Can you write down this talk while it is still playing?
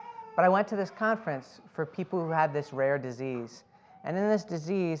But I went to this conference for people who had this rare disease. And in this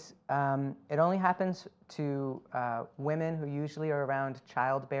disease, it only happens to women who usually are around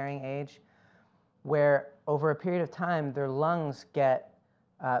childbearing age, where over a period of time, their lungs get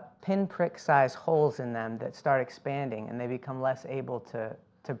pinprick-sized holes in them that start expanding, and they become less able to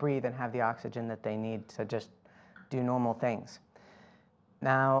breathe and have the oxygen that they need to just do normal things.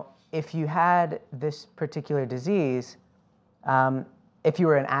 Now, if you had this particular disease, if you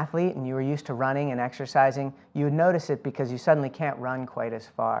were an athlete and you were used to running and exercising, you would notice it because you suddenly can't run quite as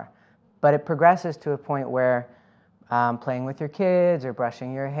far. But it progresses to a point where playing with your kids or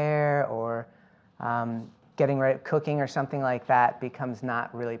brushing your hair or getting ready, cooking or something like that becomes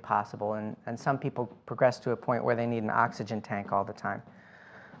not really possible. And some people progress to a point where they need an oxygen tank all the time.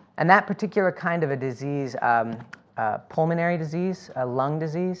 And that particular kind of a disease, pulmonary disease, a lung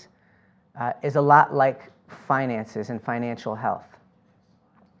disease, is a lot like finances and financial health.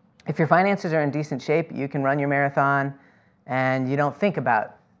 If your finances are in decent shape, you can run your marathon and you don't think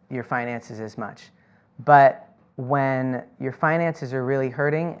about your finances as much. But when your finances are really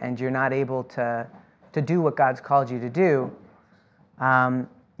hurting and you're not able to do what God's called you to do,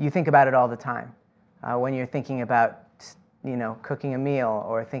 you think about it all the time. When you're thinking about cooking a meal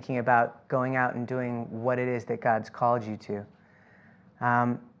or thinking about going out and doing what it is that God's called you to.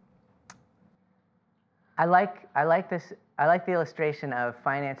 I like the illustration of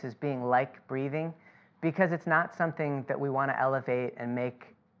finances being like breathing, because it's not something that we want to elevate and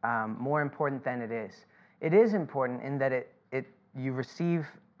make more important than it is. It is important in that you receive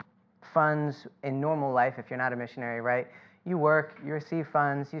funds in normal life if you're not a missionary, right? You work, you receive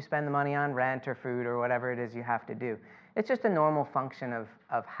funds, you spend the money on rent or food or whatever it is you have to do. It's just a normal function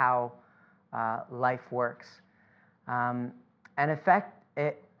of how life works. And in fact,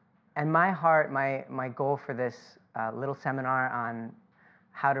 my heart, my goal for this little seminar on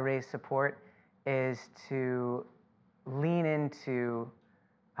how to raise support is to lean into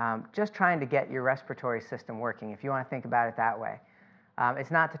just trying to get your respiratory system working, if you want to think about it that way.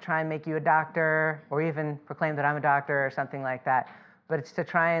 It's not to try and make you a doctor or even proclaim that I'm a doctor or something like that, but it's to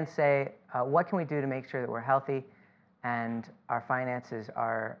try and say, what can we do to make sure that we're healthy and our finances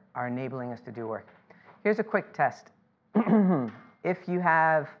are enabling us to do work. Here's a quick test. If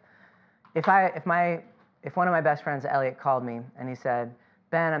one of my best friends, Elliot, called me and he said,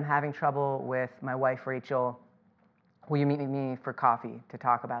 Ben, I'm having trouble with my wife, Rachel. Will you meet me for coffee to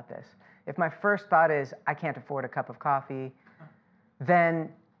talk about this? If my first thought is, I can't afford a cup of coffee, then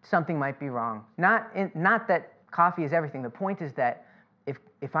something might be wrong. Not that coffee is everything. The point is that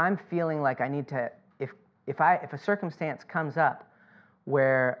if I'm feeling like I need to, if a circumstance comes up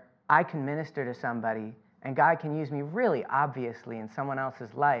where I can minister to somebody and God can use me really obviously in someone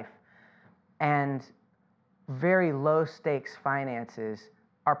else's life, and very low stakes finances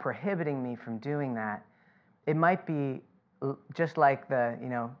are prohibiting me from doing that, it might be just like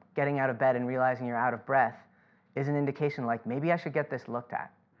getting out of bed and realizing you're out of breath is an indication like maybe I should get this looked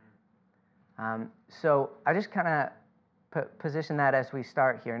at. So I just kind of position that as we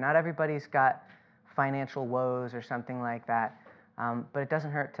start here. Not everybody's got financial woes or something like that, but it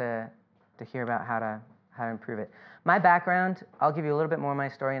doesn't hurt to hear about how to improve it. My background, I'll give you a little bit more of my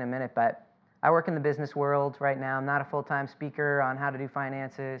story in a minute, but I work in the business world right now. I'm not a full-time speaker on how to do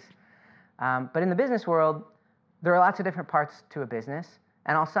finances, but in the business world, there are lots of different parts to a business,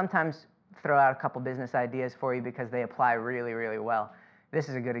 and I'll sometimes throw out a couple business ideas for you because they apply really, really well. This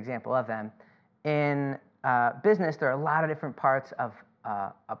is a good example of them. In business, there are a lot of different parts of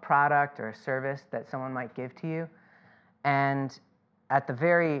a product or a service that someone might give to you, and at the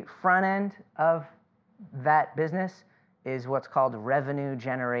very front end of that business is what's called revenue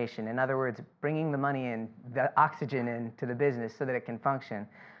generation. In other words, bringing the money in, the oxygen into the business so that it can function.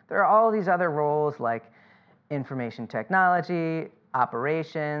 There are all these other roles like information technology,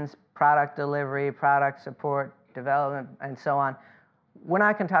 operations, product delivery, product support, development, and so on. We're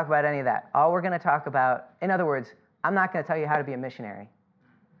not going to talk about any of that. All we're going to talk about, in other words, I'm not going to tell you how to be a missionary,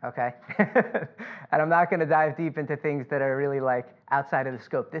 okay? And I'm not going to dive deep into things that are really like outside of the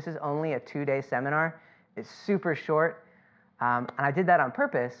scope. This is only a 2-day seminar. It's super short. And I did that on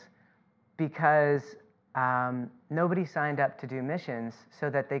purpose because nobody signed up to do missions so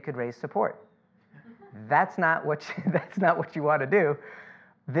that they could raise support. That's not what you want to do.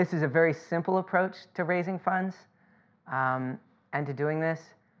 This is a very simple approach to raising funds and to doing this.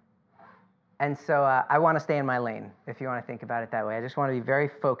 And so I want to stay in my lane, if you want to think about it that way. I just want to be very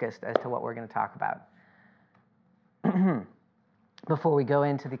focused as to what we're going to talk about. Before we go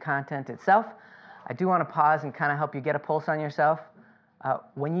into the content itself, I do want to pause and kind of help you get a pulse on yourself.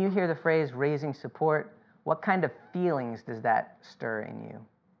 When you hear the phrase raising support, what kind of feelings does that stir in you?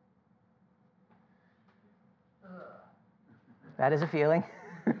 That is a feeling.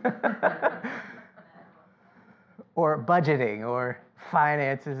 Or budgeting, or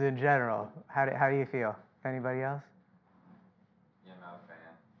finances in general. How do you feel? Anybody else? Yeah, not a fan.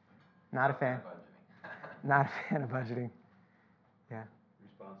 Not a fan. Of budgeting. Not a fan of budgeting. Yeah.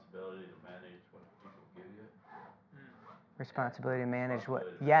 Responsibility to manage what people give you. Responsibility to manage what.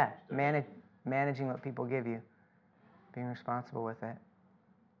 Responsibility to Yeah, managing what people give you. Being responsible with it.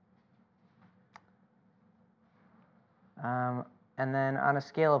 And then on a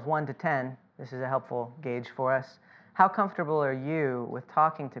scale of 1 to 10, this is a helpful gauge for us. How comfortable are you with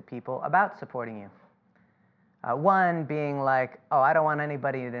talking to people about supporting you? 1 being like, oh, I don't want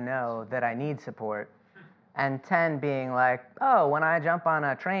anybody to know that I need support. And 10 being like, oh, when I jump on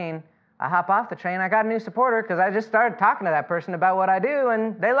a train, I hop off the train, I got a new supporter because I just started talking to that person about what I do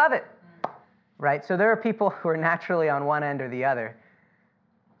and they love it. Right? So there are people who are naturally on one end or the other.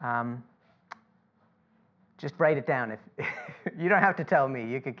 Just write it down. If you don't have to tell me.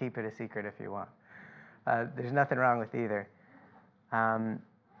 You can keep it a secret if you want. There's nothing wrong with either. But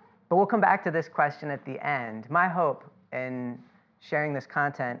we'll come back to this question at the end. My hope in sharing this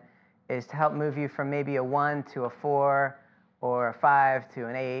content is to help move you from maybe a 1 to a 4 or a 5 to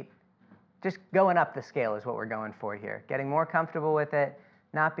an 8. Just going up the scale is what we're going for here. Getting more comfortable with it,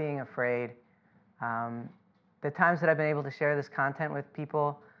 not being afraid. The times that I've been able to share this content with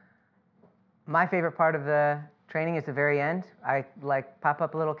people, my favorite part of the training is the very end. I pop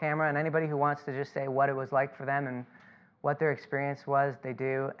up a little camera, and anybody who wants to just say what it was like for them and what their experience was, they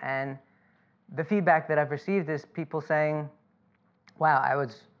do. And the feedback that I've received is people saying, wow,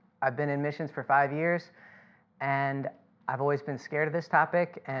 I've been in missions for 5 years, and I've always been scared of this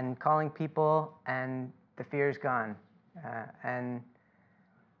topic, and calling people, and the fear's gone. And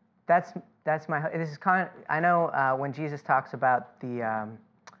that's my. This is I know when Jesus talks about the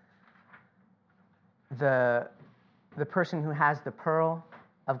person who has the pearl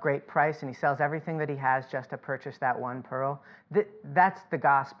of great price, and he sells everything that he has just to purchase that one pearl. That's the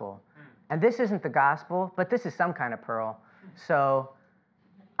gospel. And this isn't the gospel, but this is some kind of pearl. So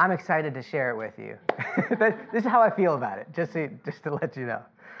I'm excited to share it with you. This is how I feel about it, just to let you know.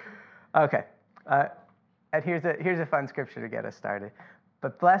 Okay. And here's a fun scripture to get us started.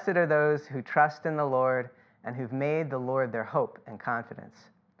 But blessed are those who trust in the Lord and who've made the Lord their hope and confidence.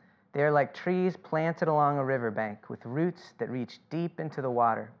 They are like trees planted along a riverbank with roots that reach deep into the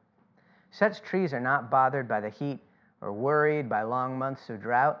water. Such trees are not bothered by the heat or worried by long months of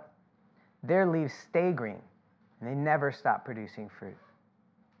drought. Their leaves stay green, and they never stop producing fruit.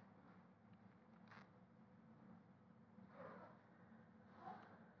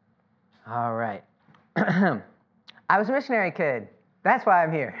 All right. I was a missionary kid. That's why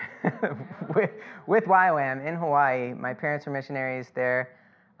I'm here with YWAM in Hawaii. My parents were missionaries there.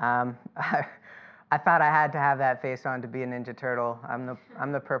 I thought I had to have that face on to be a Ninja Turtle.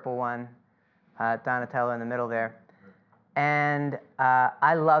 I'm the purple one, Donatello in the middle there. And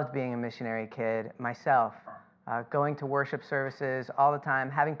I loved being a missionary kid myself, going to worship services all the time,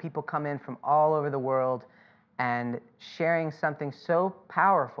 having people come in from all over the world and sharing something so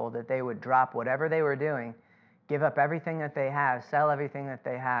powerful that they would drop whatever they were doing, give up everything that they have, sell everything that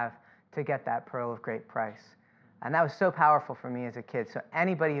they have to get that pearl of great price. And that was so powerful for me as a kid. So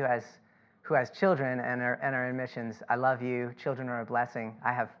anybody who has children and are in missions, I love you. Children are a blessing.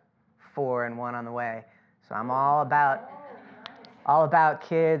 I have 4 and 1 on the way. So I'm all about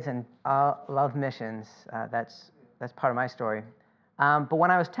kids and love missions. That's part of my story. But when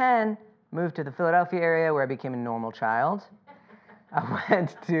I was 10, moved to the Philadelphia area where I became a normal child. I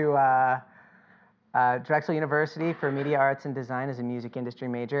went to Drexel University for media arts and design as a music industry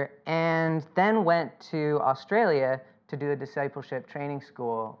major, and then went to Australia to do a discipleship training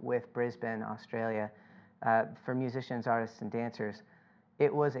school with Brisbane, Australia, for musicians, artists, and dancers.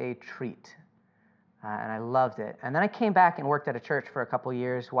 It was a treat, and I loved it. And then I came back and worked at a church for a couple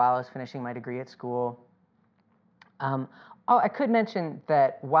years while I was finishing my degree at school. I could mention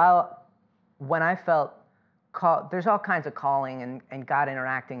that when I felt called, there's all kinds of calling and God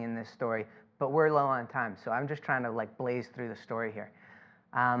interacting in this story, but we're low on time, so I'm just trying to blaze through the story here.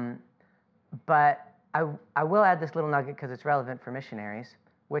 But I will add this little nugget because it's relevant for missionaries,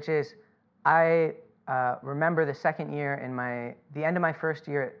 which is I remember the second year the end of my first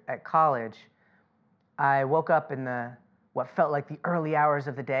year at college, I woke up in what felt like the early hours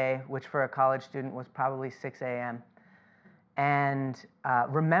of the day, which for a college student was probably 6 a.m., and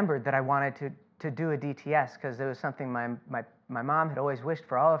remembered that I wanted to do a DTS because it was something my mom had always wished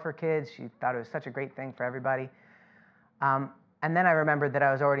for all of her kids. She thought it was such a great thing for everybody. And then I remembered that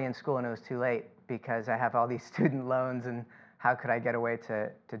I was already in school and it was too late because I have all these student loans and how could I get away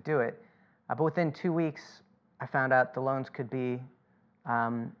to do it? But within 2 weeks, I found out the loans could be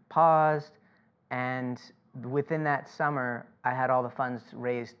paused, and within that summer, I had all the funds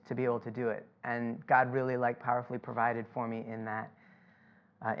raised to be able to do it. And God really powerfully provided for me in that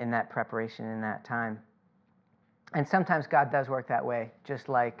preparation, in that time. And sometimes God does work that way, just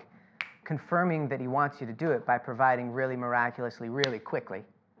like confirming that he wants you to do it by providing really miraculously, really quickly,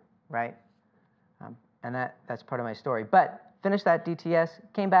 right? And that's part of my story. But finished that DTS,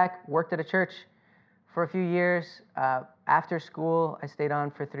 came back, worked at a church for a few years. After school, I stayed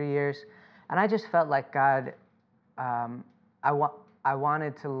on for 3 years. And I just felt like God, I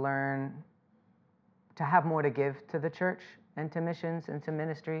wanted to learn to have more to give to the church and to missions and to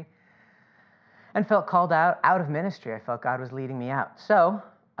ministry, and felt called out of ministry. I felt God was leading me out. So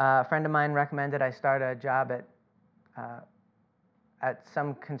a friend of mine recommended I start a job at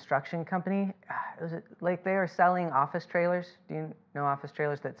some construction company. It was like they were selling office trailers. Do you know office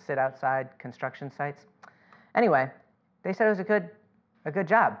trailers that sit outside construction sites? Anyway, they said it was a good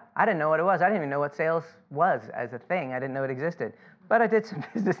job. I didn't know what it was. I didn't even know what sales was as a thing. I didn't know it existed. But I did some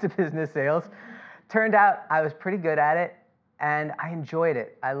business-to-business sales. Turned out I was pretty good at it, and I enjoyed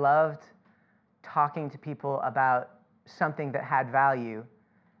it. I loved talking to people about something that had value,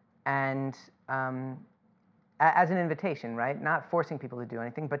 and as an invitation, right? Not forcing people to do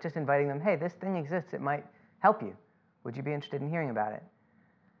anything, but just inviting them, hey, this thing exists. It might help you. Would you be interested in hearing about it?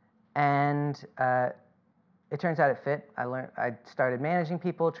 And it turns out it fit. I started managing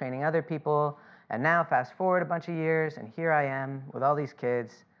people, training other people, and now fast forward a bunch of years, and here I am with all these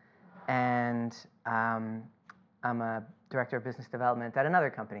kids, and I'm a director of business development at another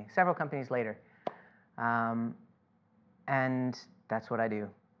company, several companies later. And that's what I do.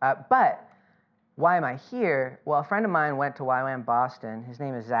 But why am I here? Well, a friend of mine went to YWAM Boston. His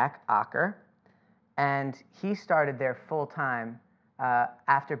name is Zach Ocker, and he started there full time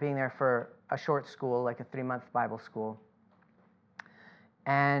after being there for a short school, like a 3-month Bible school.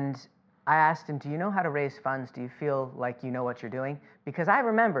 And I asked him, do you know how to raise funds? Do you feel like you know what you're doing? Because I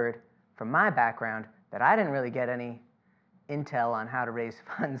remembered from my background that I didn't really get any intel on how to raise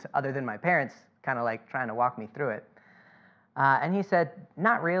funds other than my parents kind of like trying to walk me through it. And he said,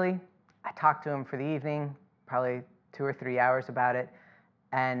 not really. I talked to him for the evening, probably 2 or 3 hours about it.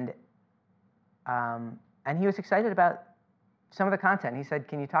 And he was excited about some of the content. He said,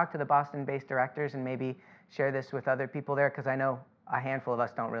 can you talk to the Boston-based directors and maybe share this with other people there? Because I know a handful of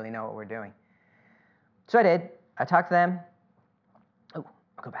us don't really know what we're doing. So I did. I talked to them. Oh,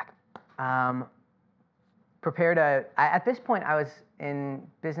 I'll go back. At this point, I was in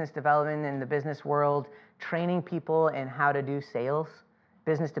business development in the business world, training people in how to do sales,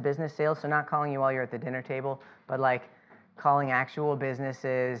 business-to-business sales. So not calling you while you're at the dinner table, but like calling actual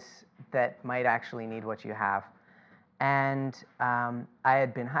businesses that might actually need what you have. And I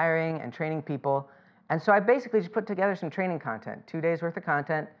had been hiring and training people. And so I basically just put together some training content, 2 days worth of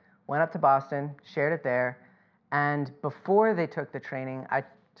content, went up to Boston, shared it there. And before they took the training, I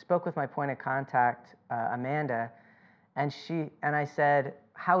spoke with my point of contact, Amanda, and I said,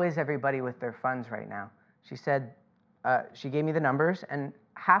 how is everybody with their funds right now? She said, she gave me the numbers, and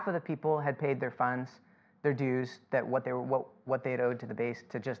half of the people had paid their funds, their dues, that what they had owed to the base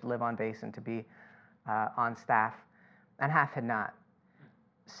to just live on base and to be on staff, and half had not.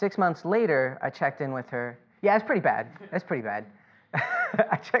 6 months later, I checked in with her. Yeah, it's pretty bad. It's pretty bad.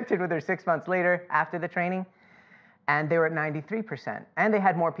 I checked in with her 6 months later after the training, and they were at 93%. And they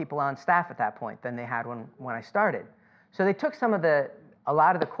had more people on staff at that point than they had when I started. So they took a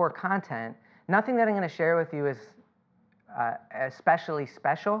lot of the core content. Nothing that I'm going to share with you is especially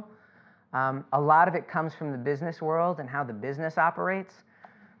special. A lot of it comes from the business world and how the business operates.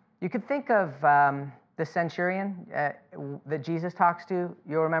 You could think of the centurion that Jesus talks to.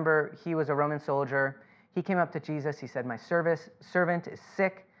 You'll remember he was a Roman soldier. He came up to Jesus. He said, my servant is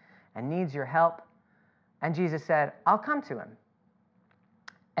sick and needs your help. And Jesus said, I'll come to him.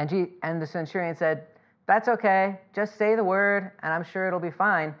 And the centurion said, that's okay. Just say the word, and I'm sure it'll be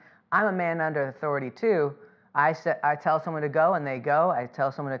fine. I'm a man under authority too. I tell someone to go, and they go. I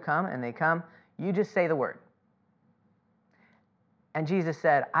tell someone to come, and they come. You just say the word. And Jesus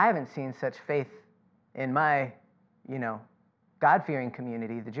said, I haven't seen such faith in my, God-fearing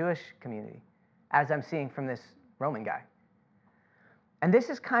community, the Jewish community, as I'm seeing from this Roman guy. And this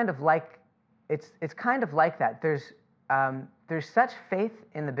is kind of like, it's kind of like that. There's such faith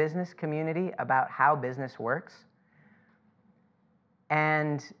in the business community about how business works.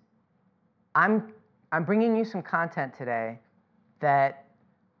 And I'm bringing you some content today that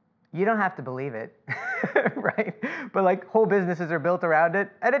you don't have to believe it, right? But like whole businesses are built around it,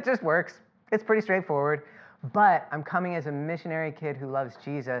 and it just works. It's pretty straightforward. But I'm coming as a missionary kid who loves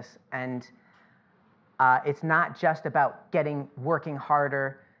Jesus, and It's not just about working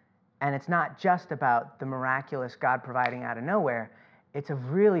harder, and it's not just about the miraculous God providing out of nowhere. It's a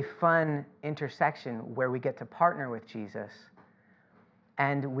really fun intersection where we get to partner with Jesus,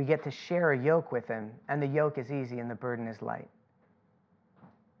 and we get to share a yoke with him, and the yoke is easy and the burden is light.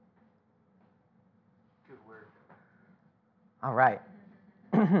 Good word. All right.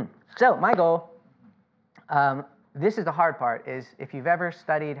 So my goal, this is the hard part, is if you've ever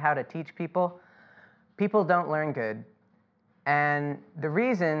studied how to teach people, people don't learn good. And the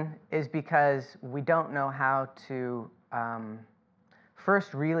reason is because we don't know how to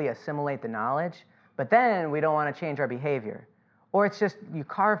first really assimilate the knowledge, but then we don't want to change our behavior. Or it's just you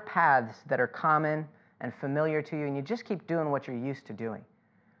carve paths that are common and familiar to you, and you just keep doing what you're used to doing.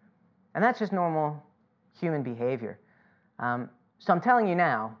 And that's just normal human behavior. So I'm telling you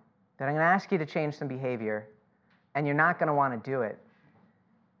now that I'm going to ask you to change some behavior, and you're not going to want to do it.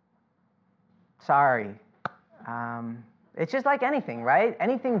 Sorry. It's just like anything, right?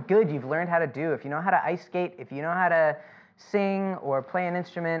 Anything good you've learned how to do. If you know how to ice skate, if you know how to sing or play an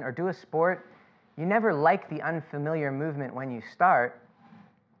instrument or do a sport, you never like the unfamiliar movement when you start,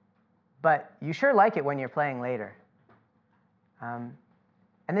 but you sure like it when you're playing later. And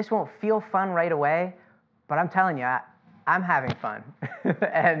this won't feel fun right away, but I'm telling you, I'm having fun.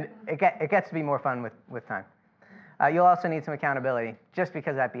 And it gets to be more fun with time. You'll also need some accountability, just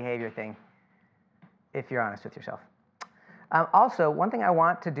because of that behavior thing, if you're honest with yourself. Also, one thing I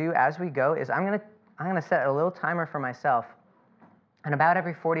want to do as we go is I'm gonna set a little timer for myself. And about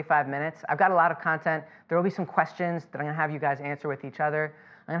every 45 minutes, I've got a lot of content. There will be some questions that I'm gonna have you guys answer with each other.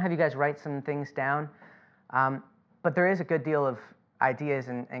 I'm gonna have you guys write some things down. But there is a good deal of ideas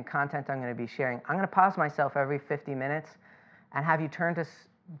and content I'm gonna be sharing. I'm gonna pause myself every 50 minutes and have you turn to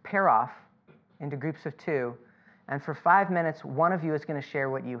pair off into groups of 2. And for 5 minutes, one of you is gonna share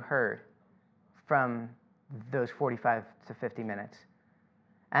what you heard from those 45 to 50 minutes.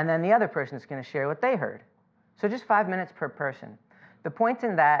 And then the other person is going to share what they heard. So just 5 minutes per person. The point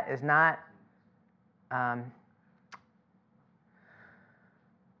in that is not,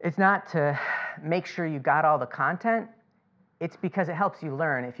 it's not to make sure you got all the content. It's because it helps you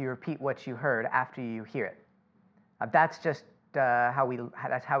learn if you repeat what you heard after you hear it. That's just how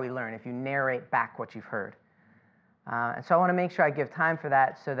we learn, if you narrate back what you've heard. And so I want to make sure I give time for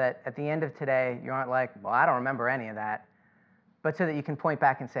that so that at the end of today, you aren't like, well, I don't remember any of that, but so that you can point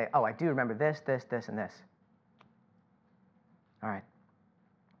back and say, oh, I do remember this, this, this, and this. All right.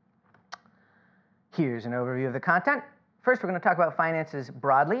 Here's an overview of the content. First, we're going to talk about finances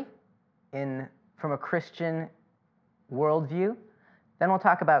broadly from a Christian worldview. Then we'll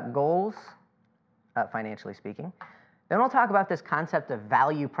talk about goals, financially speaking. Then we'll talk about this concept of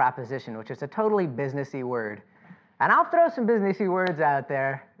value proposition, which is a totally businessy word. And I'll throw some businessy words out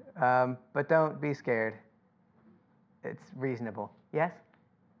there, but don't be scared. It's reasonable. Yes?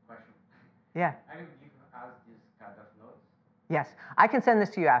 Question. Yeah. Are you giving us this kind of notes? Yes. I can send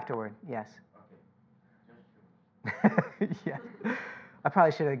this to you afterward. Yes. Okay. Just Yeah. I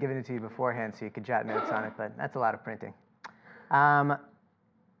probably should have given it to you beforehand so you could jot notes on it, but that's a lot of printing. After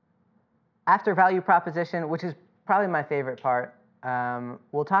value proposition, which is probably my favorite part,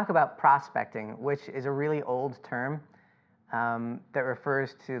 we'll talk about prospecting, which is a really old term that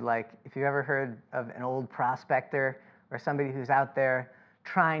refers to, like, if you've ever heard of an old prospector or somebody who's out there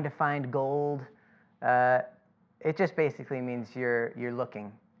trying to find gold, it just basically means you're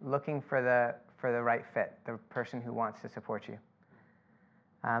looking for the right fit, the person who wants to support you.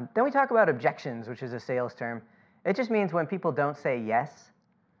 Then we talk about objections, which is a sales term. It just means when people don't say yes,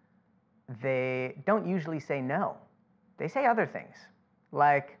 they don't usually say no. They say other things,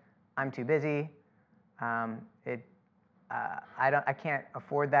 like, I'm too busy, I can't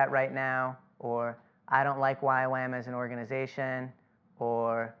afford that right now, or I don't like YWAM as an organization,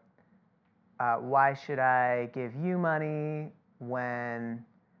 or why should I give you money when,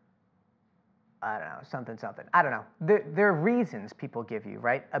 I don't know, something. I don't know. There are reasons people give you,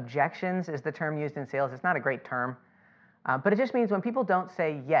 right? Objections is the term used in sales. It's not a great term, but it just means when people don't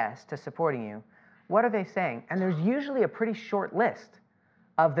say yes to supporting you, what are they saying? And there's usually a pretty short list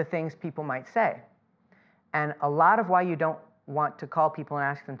of the things people might say. And a lot of why you don't want to call people and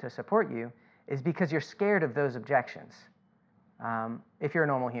ask them to support you is because you're scared of those objections. If you're a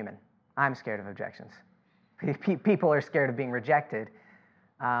normal human, I'm scared of objections. People are scared of being rejected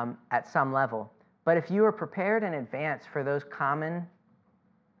at some level. But if you are prepared in advance for those common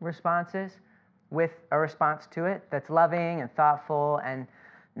responses with a response to it that's loving and thoughtful and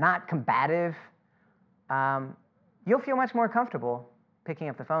not combative, you'll feel much more comfortable picking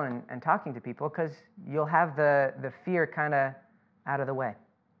up the phone and talking to people because you'll have the fear kind of out of the way.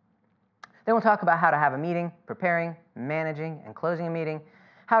 Then we'll talk about how to have a meeting, preparing, managing, and closing a meeting,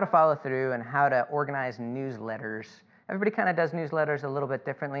 how to follow through, and how to organize newsletters. Everybody kind of does newsletters a little bit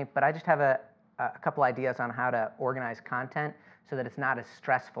differently, but I just have a couple ideas on how to organize content so that it's not as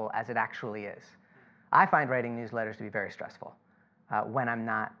stressful as it actually is. I find writing newsletters to be very stressful when I'm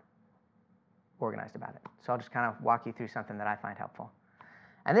not organized about it. So I'll just kind of walk you through something that I find helpful.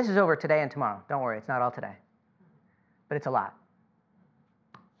 And this is over today and tomorrow. Don't worry, it's not all today. But it's a lot.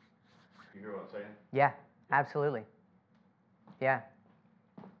 You hear what I'm saying? Yeah, absolutely. Yeah.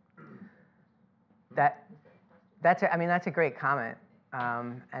 That's a great comment,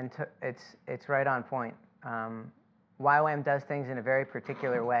 and it's right on point. YWAM does things in a very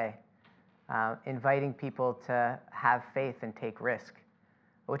particular way, inviting people to have faith and take risk,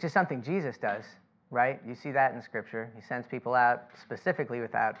 which is something Jesus does, right? You see that in Scripture. He sends people out specifically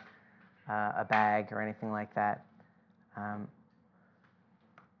without a bag or anything like that.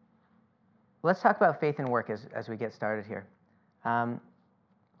 Let's talk about faith and work as we get started here.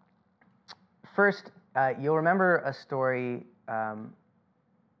 First, you'll remember a story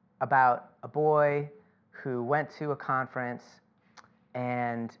about a boy who went to a conference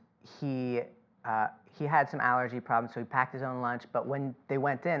and he had some allergy problems, so he packed his own lunch. But when they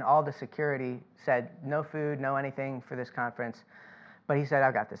went in, all the security said no food, no anything for this conference. But he said,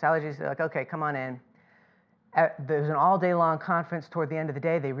 "I've got this allergy." So they're like, "Okay, come on in." There was an all-day-long conference. Toward the end of the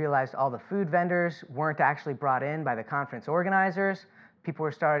day, they realized all the food vendors weren't actually brought in by the conference organizers. People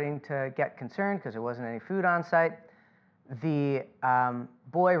were starting to get concerned because there wasn't any food on site. The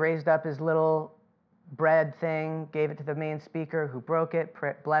boy raised up his little bread thing, gave it to the main speaker, who broke it,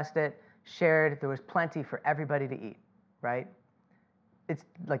 blessed it, shared. There was plenty for everybody to eat, right? It's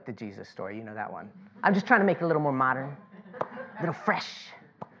like the Jesus story, you know that one. I'm just trying to make it a little more modern, a little fresh.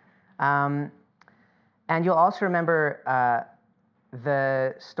 And you'll also remember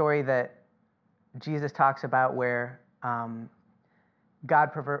the story that Jesus talks about where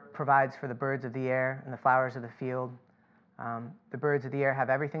God provides for the birds of the air and the flowers of the field. The birds of the air have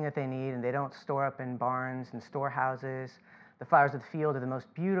everything that they need, and they don't store up in barns and storehouses. The flowers of the field are the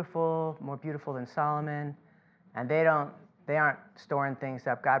most beautiful, more beautiful than Solomon, and they aren't storing things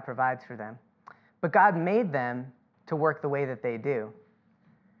up. God provides for them. But God made them to work the way that they do.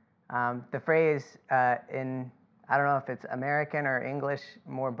 The phrase I don't know if it's American or English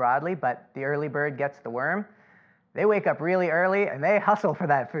more broadly, but the early bird gets the worm. They wake up really early and they hustle for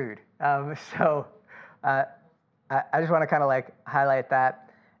that food. So I just want to kind of like highlight that.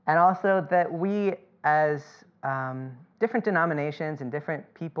 And also that we as different denominations and different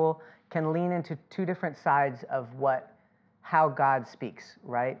people can lean into two different sides of how God speaks,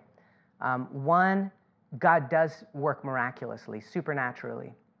 right? One, God does work miraculously,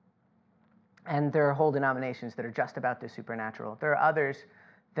 supernaturally. And there are whole denominations that are just about the supernatural. There are others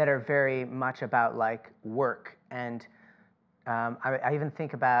that are very much about like work. And I even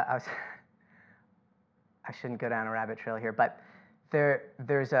think about, I shouldn't go down a rabbit trail here, but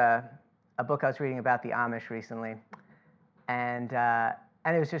there's a book I was reading about the Amish recently. And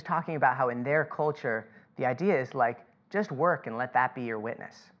it was just talking about how in their culture, the idea is like, just work and let that be your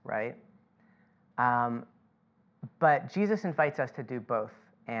witness, right? But Jesus invites us to do both.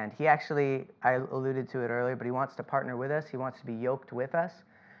 And he actually, I alluded to it earlier, but he wants to partner with us. He wants to be yoked with us.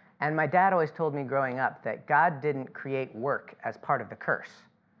 And my dad always told me growing up that God didn't create work as part of the curse,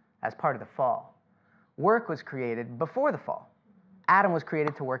 as part of the fall. Work was created before the fall. Adam was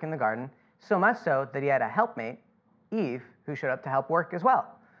created to work in the garden, so much so that he had a helpmate, Eve, who showed up to help work as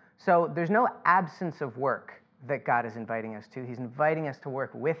well. So there's no absence of work that God is inviting us to. He's inviting us to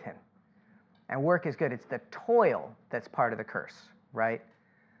work with him. And work is good. It's the toil that's part of the curse, right?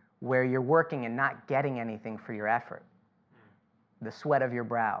 Where you're working and not getting anything for your effort. The sweat of your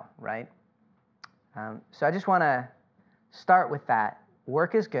brow, right? So I just want to start with that.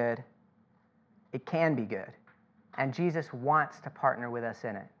 Work is good. It can be good. And Jesus wants to partner with us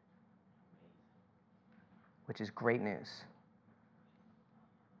in it, which is great news.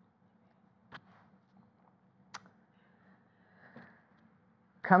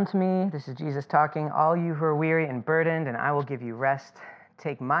 Come to me, this is Jesus talking, all you who are weary and burdened, and I will give you rest.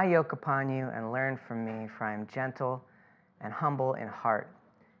 Take my yoke upon you and learn from me, for I am gentle and humble in heart,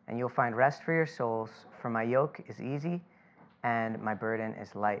 and you'll find rest for your souls, for my yoke is easy and my burden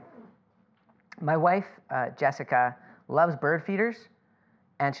is light. My wife, Jessica, loves bird feeders,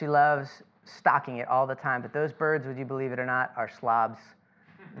 and she loves stocking it all the time, but those birds, would you believe it or not, are slobs.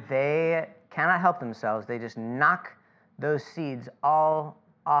 They cannot help themselves. They just knock those seeds all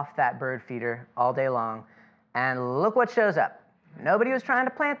off that bird feeder all day long, and look what shows up. Nobody was trying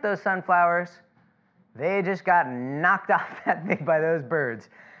to plant those sunflowers. They just got knocked off that thing by those birds.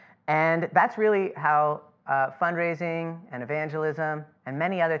 And that's really how fundraising and evangelism and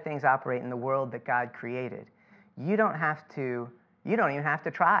many other things operate in the world that God created. You don't even have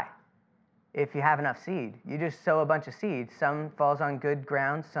to try if you have enough seed. You just sow a bunch of seeds. Some falls on good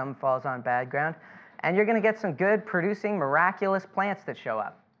ground, some falls on bad ground, and you're going to get some good producing miraculous plants that show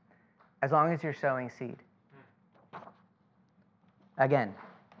up as long as you're sowing seed. Again,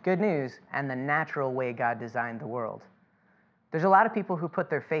 good news and the natural way God designed the world. There's a lot of people who put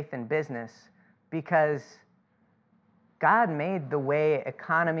their faith in business because God made the way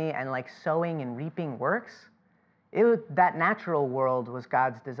economy and like sowing and reaping works. That natural world was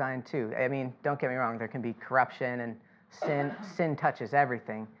God's design too. I mean, don't get me wrong, there can be corruption and sin touches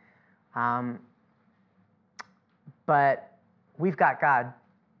everything. But we've got God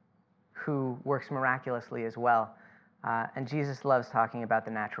who works miraculously as well. And Jesus loves talking about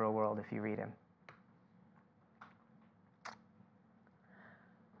the natural world if you read him.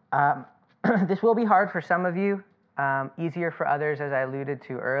 This will be hard for some of you, easier for others, as I alluded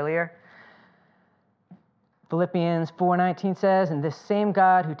to earlier. Philippians 4:19 says, "And this same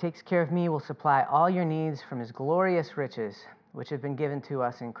God who takes care of me will supply all your needs from his glorious riches, which have been given to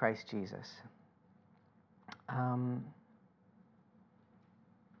us in Christ Jesus."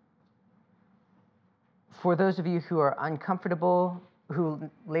 For those of you who are uncomfortable, who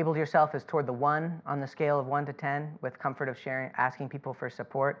labeled yourself as toward the 1 on the scale of 1 to 10 with comfort of sharing, asking people for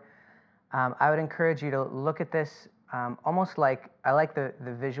support, I would encourage you to look at this almost like, I like the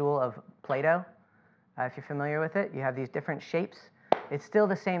visual of Play-Doh. If you're familiar with it, you have these different shapes. It's still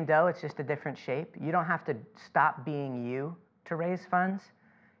the same dough, it's just a different shape. You don't have to stop being you to raise funds.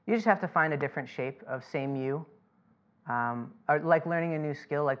 You just have to find a different shape of same you. Or like learning a new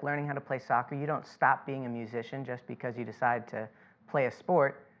skill, like learning how to play soccer. You don't stop being a musician just because you decide to play a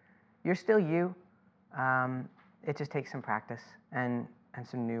sport. You're still you. It just takes some practice and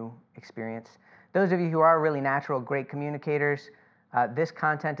some new experience. Those of you who are really natural, great communicators, this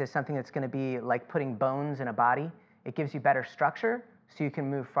content is something that's going to be like putting bones in a body. It gives you better structure so you can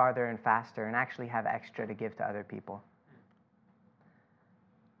move farther and faster and actually have extra to give to other people.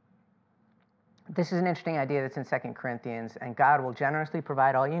 This is an interesting idea that's in 2 Corinthians, and God will generously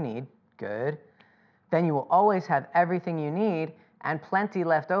provide all you need. Good. Then you will always have everything you need and plenty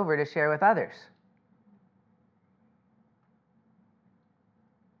left over to share with others.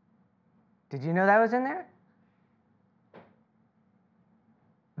 Did you know that was in there?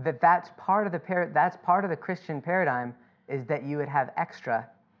 That's part of the Christian paradigm, is that you would have extra.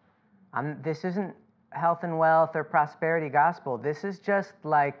 This isn't health and wealth or prosperity gospel. This is just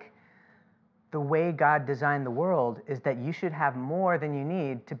like the way God designed the world, is that you should have more than you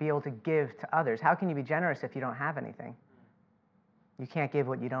need to be able to give to others. How can you be generous if you don't have anything? You can't give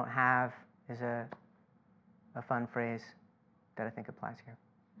what you don't have is a fun phrase that I think applies here.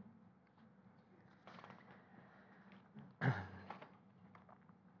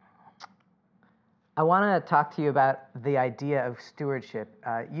 I want to talk to you about the idea of stewardship.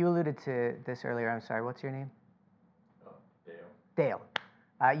 You alluded to this earlier. I'm sorry, what's your name? Dale.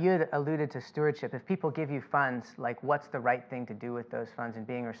 You had alluded to stewardship. If people give you funds, like what's the right thing to do with those funds and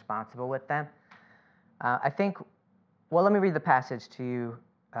being responsible with them? I think, well, let me read the passage to you.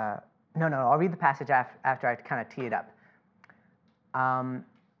 No, I'll read the passage after I kind of tee it up.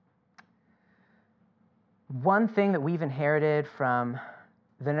 One thing that we've inherited from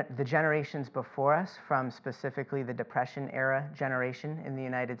the generations before us, from specifically the Depression era generation in the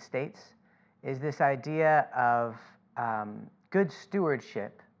United States, is this idea of good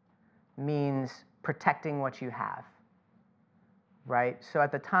stewardship means protecting what you have, right? So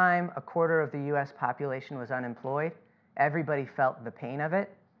at the time, 1/4 of the U.S. population was unemployed. Everybody felt the pain of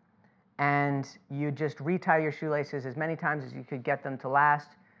it. And you just retie your shoelaces as many times as you could get them to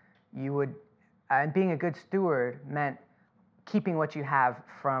last. And being a good steward meant keeping what you have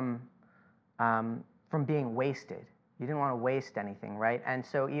from being wasted. You didn't want to waste anything, right? And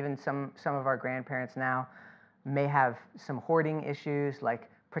so even some of our grandparents now may have some hoarding issues, like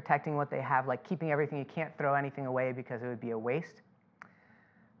protecting what they have, like keeping everything. You can't throw anything away because it would be a waste.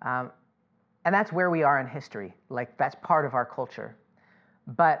 And that's where we are in history. Like, that's part of our culture.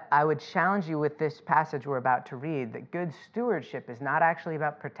 But I would challenge you with this passage we're about to read, that good stewardship is not actually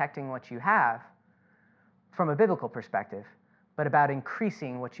about protecting what you have from a biblical perspective, but about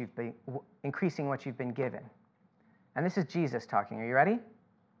increasing what you've been given. And this is Jesus talking. Are you ready?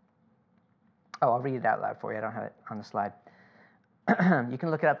 Oh, I'll read it out loud for you. I don't have it on the slide. You can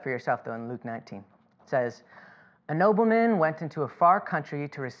look it up for yourself, though, in Luke 19. It says, "A nobleman went into a far country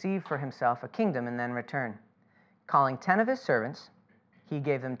to receive for himself a kingdom and then return. Calling 10 of his servants, he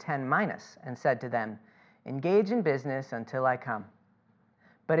gave them 10 minas and said to them, 'Engage in business until I come.'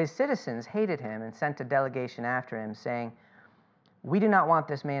 But his citizens hated him and sent a delegation after him, saying, "We do not want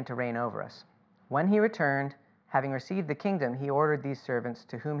this man to reign over us." When he returned, having received the kingdom, he ordered these servants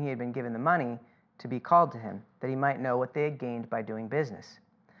to whom he had been given the money to be called to him, that he might know what they had gained by doing business.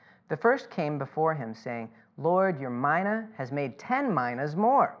 The first came before him, saying, "Lord, your mina has made 10 minas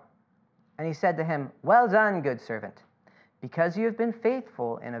more." And he said to him, "Well done, good servant. Because you have been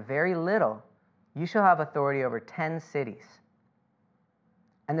faithful in a very little, you shall have authority over 10 cities."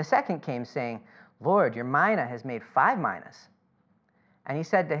 And the second came, saying, "Lord, your mina has made 5 minas." And he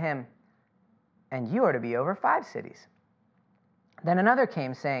said to him, "And you are to be over 5 cities." Then another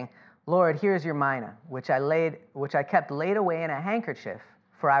came, saying, "Lord, here is your mina, which I kept laid away in a handkerchief,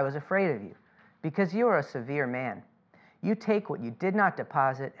 for I was afraid of you, because you are a severe man. You take what you did not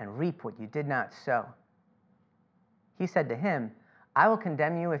deposit and reap what you did not sow." He said to him, "I will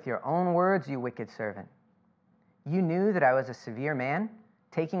condemn you with your own words, you wicked servant. You knew that I was a severe man,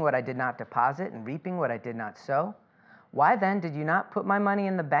 taking what I did not deposit and reaping what I did not sow. Why then did you not put my money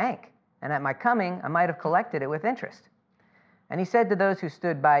in the bank? And at my coming I might have collected it with interest." And he said to those who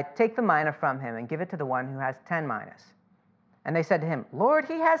stood by, "Take the mina from him and give it to the one who has 10 minas." And they said to him, "Lord,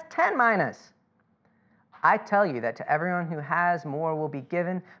 he has 10 minas." "I tell you that to everyone who has, more will be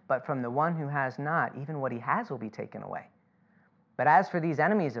given, but from the one who has not, even what he has will be taken away. But as for these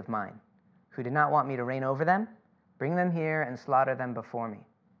enemies of mine, who did not want me to reign over them, bring them here and slaughter them before me."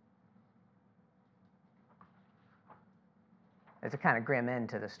 It's a kind of grim end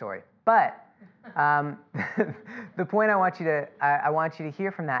to the story. But the point I want you to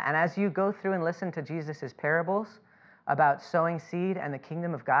hear from that, and as you go through and listen to Jesus' parables about sowing seed and the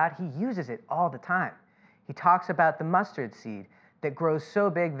kingdom of God, he uses it all the time. He talks about the mustard seed that grows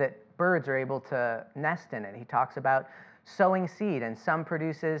so big that birds are able to nest in it. He talks about sowing seed, and some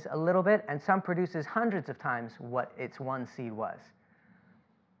produces a little bit, and some produces hundreds of times what its one seed was.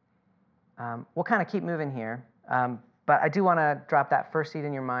 We'll kind of keep moving here, but I do want to drop that first seed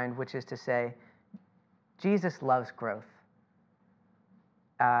in your mind, which is to say, Jesus loves growth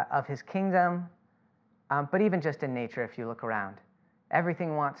of his kingdom, but even just in nature, if you look around.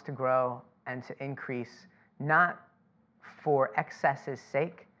 Everything wants to grow and to increase, not for excess's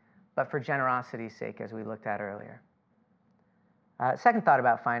sake, but for generosity's sake, as we looked at earlier. Second thought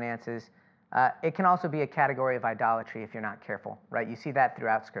about finances, it can also be a category of idolatry if you're not careful, right? You see that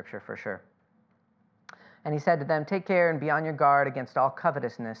throughout Scripture for sure. And he said to them, "Take care and be on your guard against all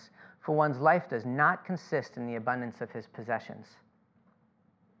covetousness, for one's life does not consist in the abundance of his possessions."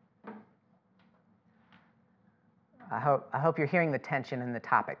 I hope you're hearing the tension in the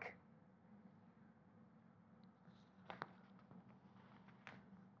topic.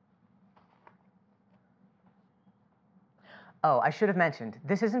 Oh, I should have mentioned,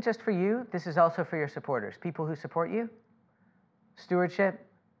 this isn't just for you, this is also for your supporters, people who support you. Stewardship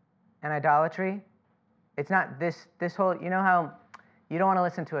and idolatry. It's not this whole, you know how you don't want to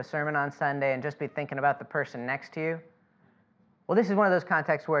listen to a sermon on Sunday and just be thinking about the person next to you? Well, this is one of those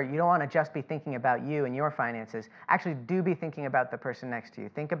contexts where you don't want to just be thinking about you and your finances. Actually, do be thinking about the person next to you.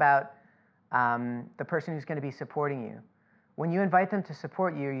 Think about the person who's going to be supporting you. When you invite them to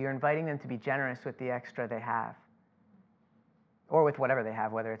support you, you're inviting them to be generous with the extra they have, or with whatever they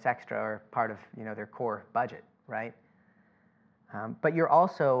have, whether it's extra or part of their core budget, right? But you're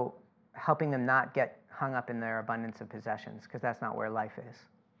also helping them not get hung up in their abundance of possessions, because that's not where life is.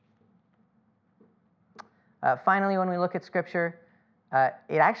 Finally, when we look at Scripture,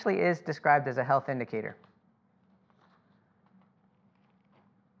 it actually is described as a health indicator.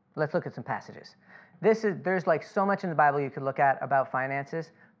 Let's look at some passages. There's like so much in the Bible you could look at about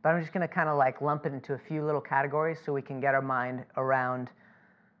finances, but I'm just going to kind of like lump it into a few little categories so we can get our mind around.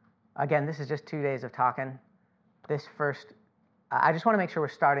 Again, this is just 2 days of talking. I just want to make sure we're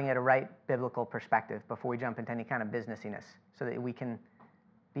starting at a right biblical perspective before we jump into any kind of businessiness, so that we can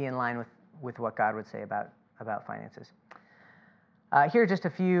be in line with what God would say about finances. Here are just a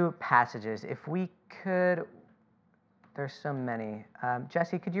few passages. If we could, there's so many.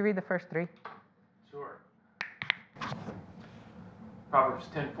 Jesse, could you read the first 3? Sure. Proverbs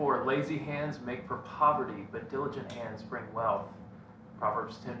 10:4, lazy hands make for poverty, but diligent hands bring wealth.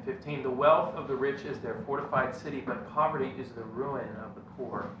 Proverbs 10:15, the wealth of the rich is their fortified city, but poverty is the ruin of the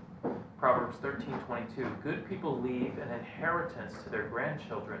poor. Proverbs 13:22, good people leave an inheritance to their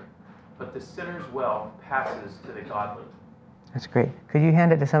grandchildren, but the sinner's wealth passes to the godly. That's great. Could you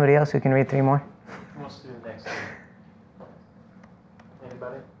hand it to somebody else who can read 3 more? Who wants to do the next one?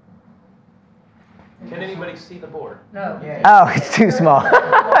 Anybody? Can anybody see the board? No. Yeah. Oh, it's too small.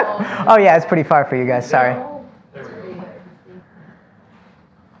 Oh, yeah, it's pretty far for you guys. Sorry. There we go.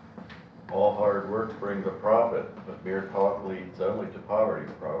 All hard work brings a profit, but mere talk leads only to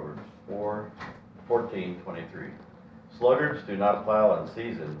poverty. Proverbs 14:23. Sluggards do not plow in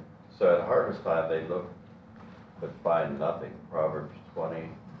season, so at harvest time they look but find nothing. Proverbs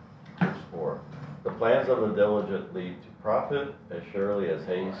 20:4. The plans of the diligent lead to profit as surely as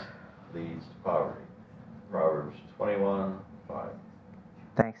haste leads to poverty. Proverbs 21:5.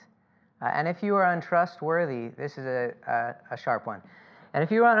 Thanks. And if you are untrustworthy, this is a sharp one. And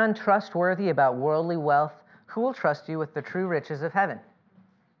if you are untrustworthy about worldly wealth, who will trust you with the true riches of heaven?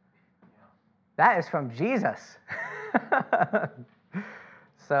 That is from Jesus.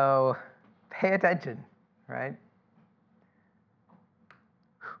 So pay attention, right?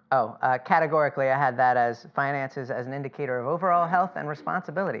 Oh, categorically, I had that as finances as an indicator of overall health and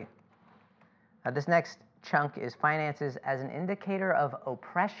responsibility. This next chunk is finances as an indicator of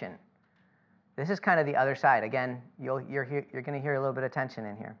oppression. This is kind of the other side. Again, you're going to hear a little bit of tension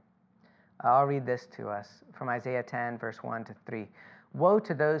in here. I'll read this to us from Isaiah 10, verse 1 to 3. Woe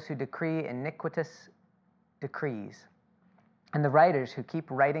to those who decree iniquitous decrees, and the writers who keep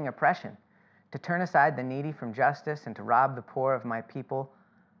writing oppression, to turn aside the needy from justice and to rob the poor of my people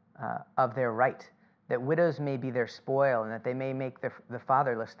of their right, that widows may be their spoil and that they may make the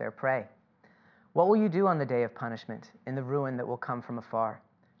fatherless their prey. What will you do on the day of punishment, in the ruin that will come from afar?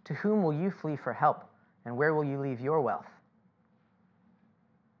 To whom will you flee for help, and where will you leave your wealth?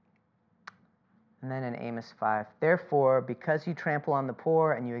 And then in Amos 5, therefore, because you trample on the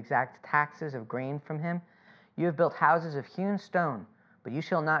poor and you exact taxes of grain from him, you have built houses of hewn stone, but you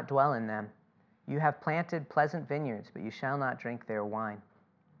shall not dwell in them. You have planted pleasant vineyards, but you shall not drink their wine.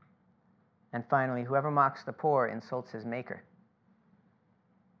 And finally, whoever mocks the poor insults his maker.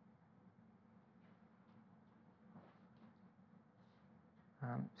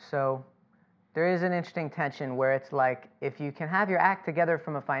 So there is an interesting tension where it's like, if you can have your act together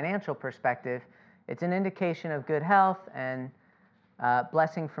from a financial perspective, it's an indication of good health and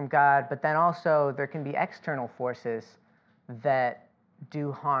blessing from God, but then also there can be external forces that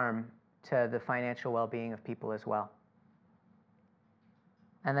do harm to the financial well-being of people as well.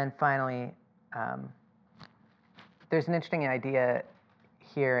 And then finally, there's an interesting idea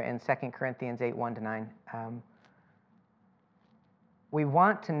here in 2 Corinthians 8, 1-9. We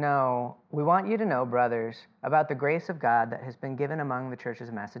want you to know, brothers, about the grace of God that has been given among the churches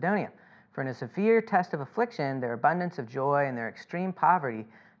of Macedonia. For in a severe test of affliction, their abundance of joy and their extreme poverty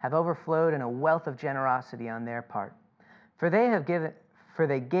have overflowed in a wealth of generosity on their part. For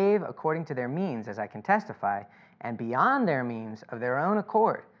they gave according to their means, as I can testify, and beyond their means of their own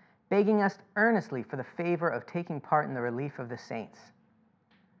accord, begging us earnestly for the favor of taking part in the relief of the saints.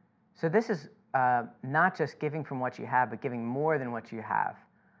 So this is not just giving from what you have, but giving more than what you have.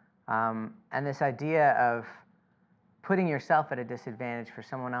 And this idea of putting yourself at a disadvantage for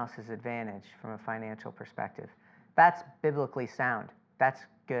someone else's advantage from a financial perspective. That's biblically sound. That's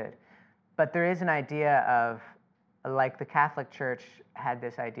good. But there is an idea of, like the Catholic Church had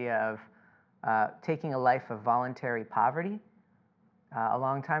this idea of taking a life of voluntary poverty a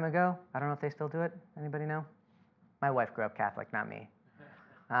long time ago. I don't know if they still do it. Anybody know? My wife grew up Catholic, not me.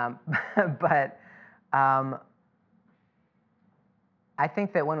 But I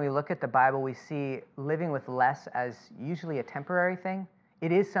think that when we look at the Bible, we see living with less as usually a temporary thing.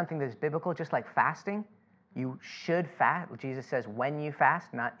 It is something that's biblical, just like fasting. You should fast. Jesus says when you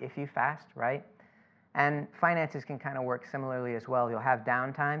fast, not if you fast, right? And finances can kind of work similarly as well. You'll have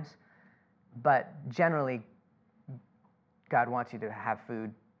down times, but generally, God wants you to have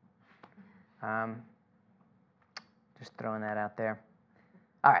food. Just throwing that out there.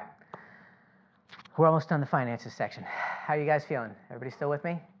 All right. We're almost done the finances section. How are you guys feeling? Everybody still with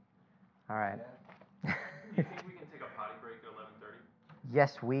me? All right. Do you think we can take a potty break at 11:30?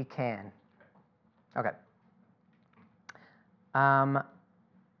 Yes, we can. Okay.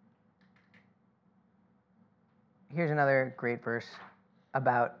 Here's another great verse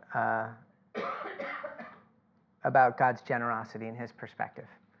about God's generosity and his perspective.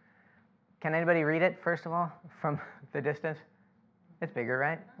 Can anybody read it, first of all, from the distance? It's bigger,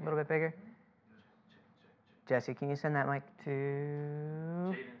 right? A little bit bigger? Jesse, can you send that mic to...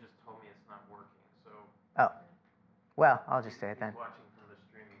 Jaden just told me it's not working, so... Oh. Well, I'll just say it then. He's watching from the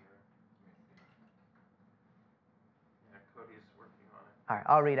streaming room. Yeah, Cody's working on it. All right,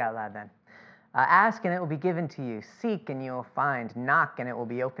 I'll read out loud then. Ask and it will be given to you. Seek and you will find. Knock and it will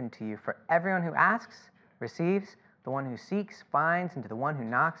be opened to you. For everyone who asks receives. The one who seeks finds. And to the one who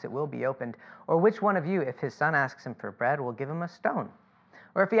knocks it will be opened. Or which one of you, if his son asks him for bread, will give him a stone?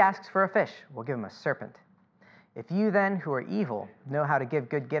 Or if he asks for a fish, will give him a serpent? If you then, who are evil, know how to give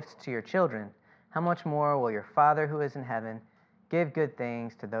good gifts to your children, how much more will your Father who is in heaven give good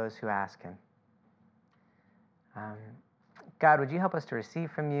things to those who ask him? God, would you help us to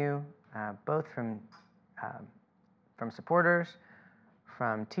receive from you, both from supporters,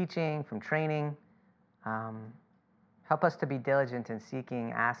 from teaching, from training. Help us to be diligent in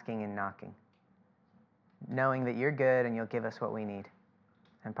seeking, asking, and knocking, knowing that you're good and you'll give us what we need,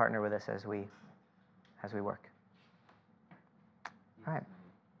 and partner with us as we work. All right.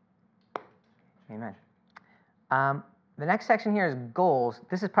 Amen. The next section here is goals.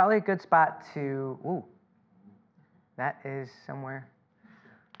 This is probably a good spot to. Ooh, that is somewhere.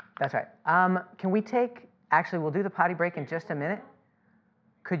 That's right. Can we take? Actually, we'll do the potty break in just a minute.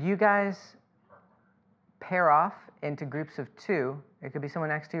 Could you guys pair off into groups of 2? It could be someone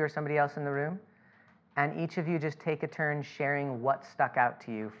next to you or somebody else in the room. And each of you just take a turn sharing what stuck out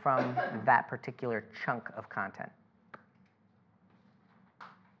to you from that particular chunk of content.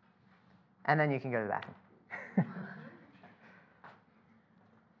 And then you can go to the bathroom.